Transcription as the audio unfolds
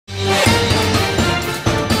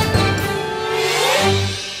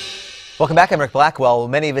Welcome back. I'm Rick Blackwell.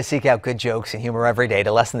 Many of us seek out good jokes and humor every day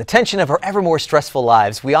to lessen the tension of our ever more stressful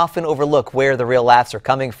lives. We often overlook where the real laughs are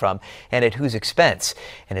coming from and at whose expense.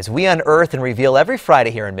 And as we unearth and reveal every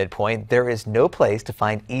Friday here in MidPoint, there is no place to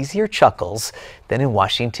find easier chuckles than in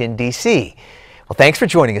Washington, D.C. Well, thanks for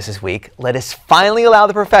joining us this week. Let us finally allow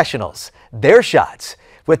the professionals their shots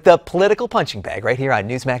with the political punching bag right here on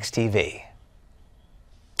Newsmax TV.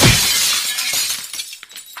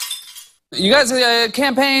 You guys,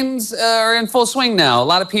 campaigns are in full swing now. A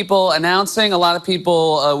lot of people announcing, a lot of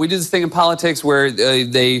people, we do this thing in politics where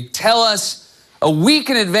they tell us a week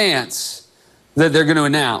in advance that they're going to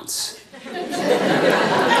announce.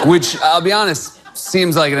 Which, I'll be honest,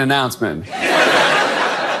 seems like an announcement.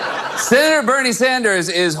 Senator Bernie Sanders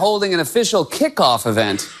is holding an official kickoff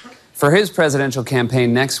event for his presidential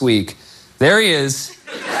campaign next week. There he is.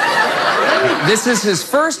 This is his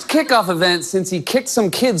first kickoff event since he kicked some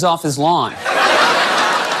kids off his lawn.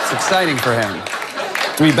 It's exciting for him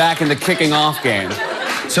to be back in the kicking off game.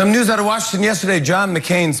 Some news out of Washington yesterday. John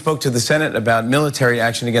McCain spoke to the Senate about military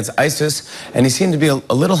action against ISIS, and he seemed to be a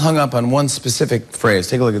little hung up on one specific phrase.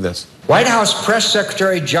 Take a look at this. White House Press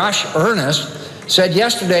Secretary Josh Earnest said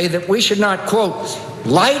yesterday that we should not, quote,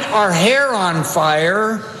 light our hair on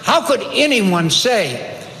fire. How could anyone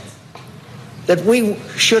say that we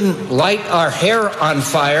shouldn't light our hair on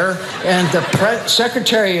fire? And the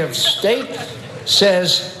Secretary of State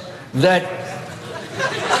says that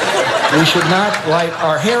we should not light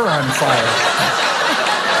our hair on fire.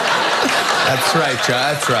 That's right,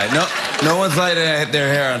 John. That's right. No one's lighting their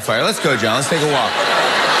hair on fire. Let's go, John. Let's take a walk.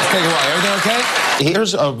 Let's take a walk. Everything okay?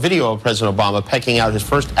 Here's a video of President Obama pecking out his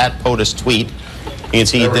first @POTUS tweet. You can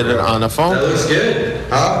see he did it on a phone. That looks good.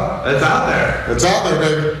 Huh? It's out there. It's out there,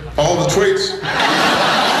 baby. All the tweets.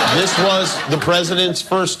 This was the president's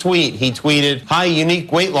first tweet. He tweeted, "Hi, unique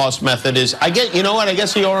weight loss method is..." You know what? I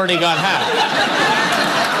guess he already got hacked.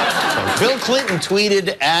 So Bill Clinton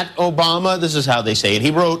tweeted at Obama. This is how they say it.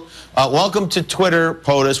 He wrote, "Welcome to Twitter,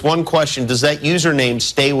 POTUS. One question: does that username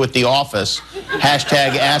stay with the office?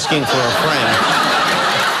 Hashtag asking for a friend."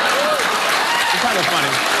 It's kind of funny.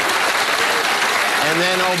 And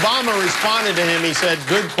then Obama responded to him. He said,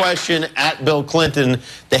 "Good question, at Bill Clinton.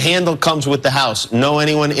 The handle comes with the house. Know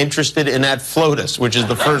anyone interested in that FLOTUS," which is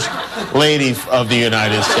the first lady of the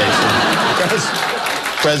United States. Because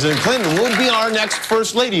President Clinton would be our next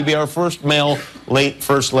first lady. He'd be our first male late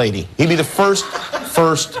first lady. He'd be the first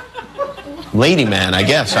lady man, I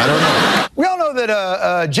guess. I don't know. We all know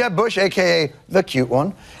that Jeb Bush, a.k.a. the cute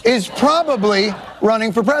one, is probably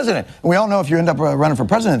running for president. We all know if you end up running for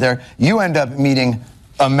president there, you end up meeting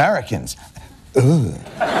Americans. Ugh.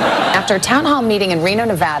 After a town hall meeting in Reno,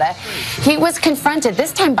 Nevada, he was confronted,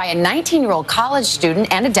 this time by a 19-year-old college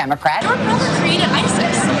student and a Democrat. Your brother created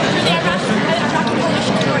ISIS, the Iraqi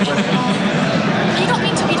coalition authority. You don't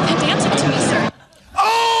mean to be pedantic to me, sir.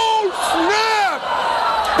 Oh, snap!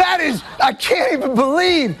 That is, I can't even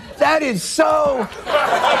believe, that is so...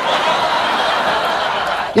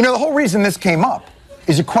 You know, the whole reason this came up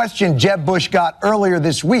is a question Jeb Bush got earlier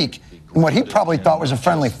this week in what he probably thought was a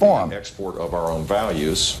friendly forum. Export of our own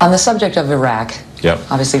values. On the subject of Iraq, yep.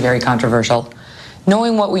 Obviously very controversial,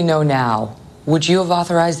 knowing what we know now, would you have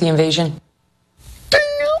authorized the invasion?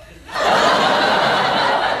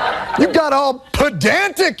 You got all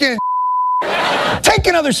pedantic and take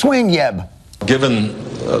another swing, Yeb. Given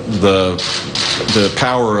the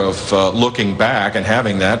power of looking back and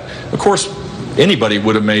having that, of course, anybody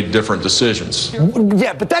would have made different decisions.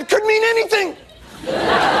 Yeah, but that could mean anything.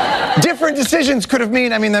 Different decisions could have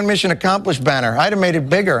mean, that mission accomplished banner. I'd have made it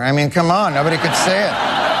bigger. Come on, nobody could say it.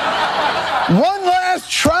 One last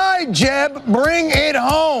try, Jeb. Bring it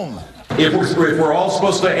home. If we're all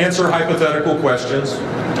supposed to answer hypothetical questions,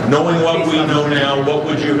 knowing what we know now, what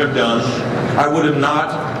would you have done? I would have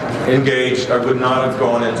not engaged. I would not have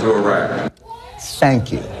gone into Iraq.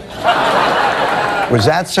 Thank you. Was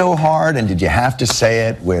that so hard, and did you have to say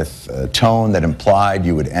it with a tone that implied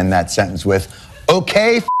you would end that sentence with,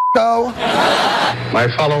 "Okay, f***o"? My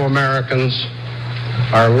fellow Americans,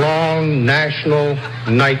 our long national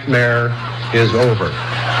nightmare is over.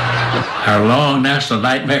 Our long national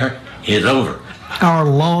nightmare is over. Our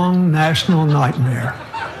long national nightmare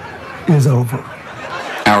is over.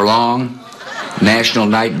 Our long national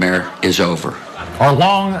nightmare is over. Our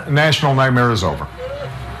long national nightmare is over.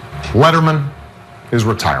 Letterman is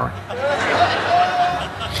retiring.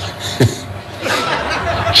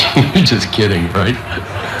 You're just kidding, right?